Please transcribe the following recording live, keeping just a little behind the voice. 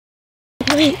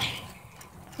Wait.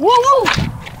 Whoa!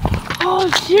 Oh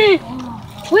shit!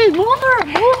 Wait, move her!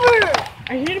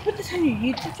 Are you gonna put this on your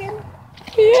YouTube channel?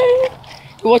 Yeah.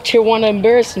 Watch him want to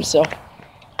embarrass himself.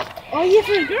 Oh yeah,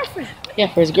 for his girlfriend. Yeah,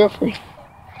 for his girlfriend.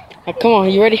 Now, come on,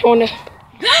 you ready, Honda?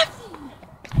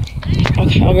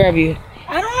 Okay, I'll grab you.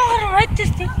 I don't know how to ride this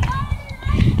thing.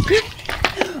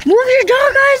 Move your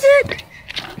dog, Isaac!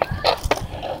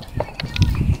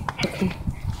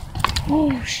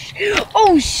 Oh shit!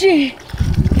 Oh shit!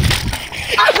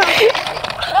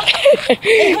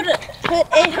 Hey, hold up!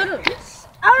 Hey, hold up!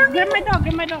 Get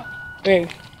my dog! Wait,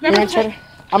 you want to try to?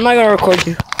 I'm not gonna record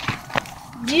you.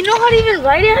 Do you know how to even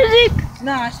ride it, Isaac?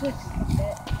 Nah, I switched.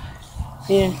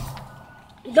 Yeah.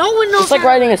 Don't we know? It's like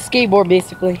riding a skateboard,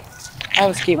 basically. I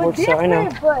have a skateboard, so I know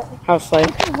how it's like.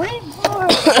 Wait for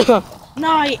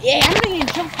No, yeah, I'm gonna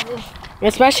get jump for this.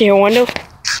 Let's smash it here, window.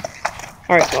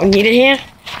 Alright, you need a hand?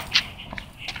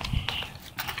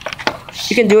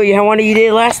 You can do it. You have one that you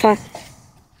did last time.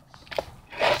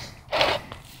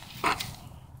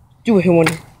 Do it, here,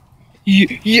 window.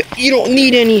 You don't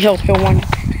need any help, here, window.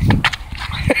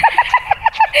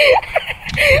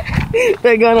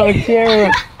 They got on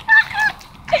camera.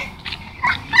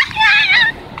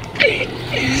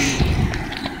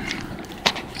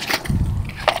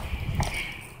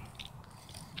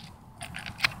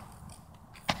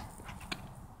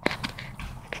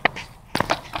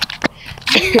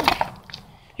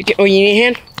 You need a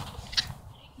hand?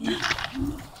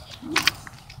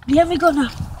 Here we go now.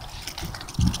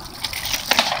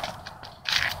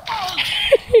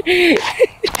 Hey,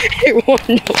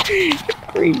 Wanda.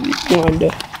 Crazy Wanda.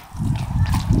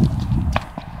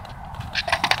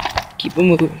 Keep it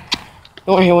moving.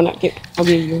 Don't worry, Wanda. I'll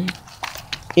give you.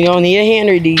 You don't need a hand,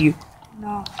 or do you?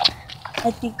 No,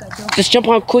 I think I don't. Just jump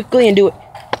on quickly and do it.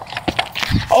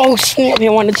 Oh, snap, hey,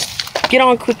 Wanda. Just get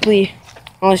on quickly.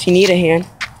 Unless you need a hand.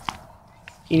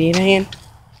 You need a hand?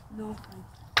 No.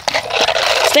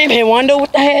 Same here, Wanda.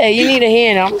 What the hell? You need a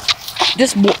hand.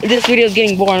 This video is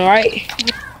getting boring, right?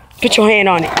 Put your hand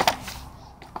on it.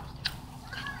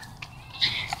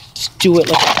 Just do it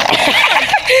like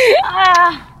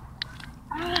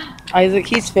Isaac,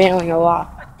 he's failing a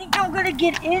lot. I think I'm gonna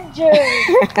get injured.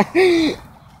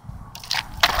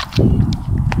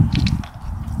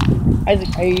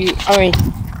 Isaac, are you alright?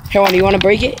 Here, Wanda, you wanna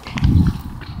break it?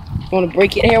 You wanna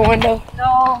break it here, Wanda?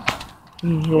 No.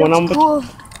 That's cool.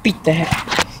 Beat the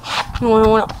heck.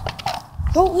 No.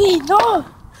 No.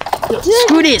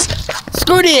 Screw this.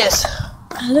 Screw this.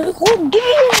 Let me go. Give me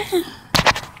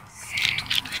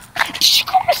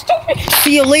that.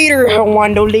 See you later,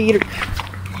 Wanda. Later.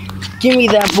 Give me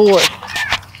that board.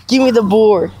 Give me the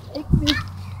board.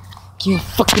 Give me the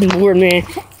fucking board, man.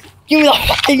 Give me the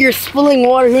fucking. You're spilling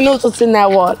water. Who knows what's in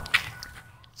that water?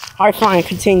 Alright, fine.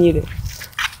 Continue it.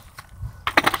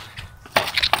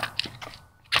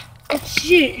 Oh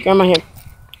shit. Grab my hand.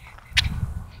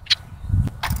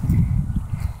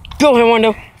 Go, hey,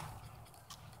 Wando.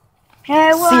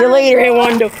 Hey, see you later, hey,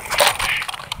 Wando.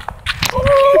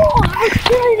 Oh, I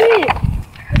tried it.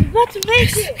 I was about to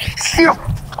make it. See you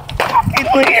fucking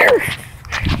later.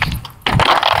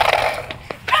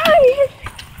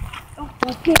 Oh,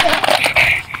 fuck it.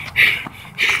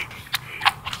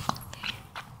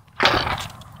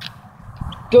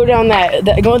 Go down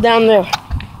go down there.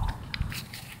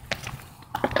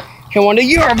 Hey, Wando,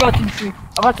 you're about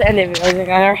to end it. I was like,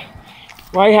 alright.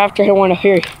 Right after I want to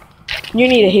hear you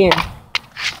need a hand.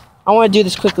 I want to do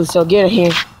this quickly, so get a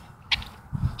hand.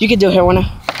 You can do it, Wanna.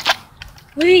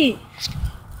 Wait.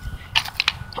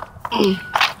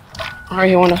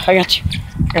 Alright, Wanna. I got you.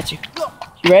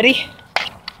 You ready?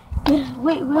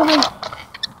 Wait.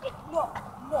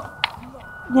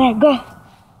 There, go.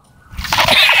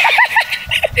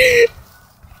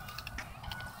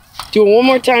 Do it one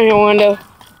more time, Wanda.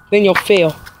 Then you'll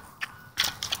fail.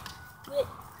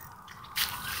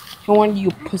 I want you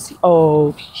pussy.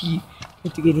 Oh, she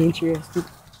have to get interested.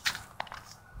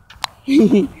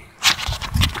 Give me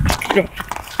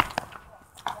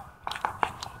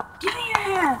your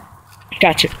hand.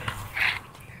 Gotcha.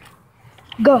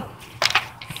 Go.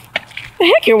 The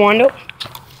heck, you Wando?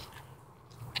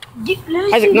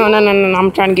 Isaac, no.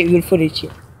 I'm trying to get good footage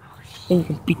here. Then you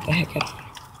can beat the heck out of me.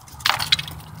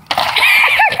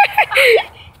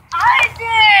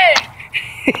 Isaac!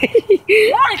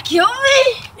 You wanna kill me?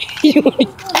 You wanna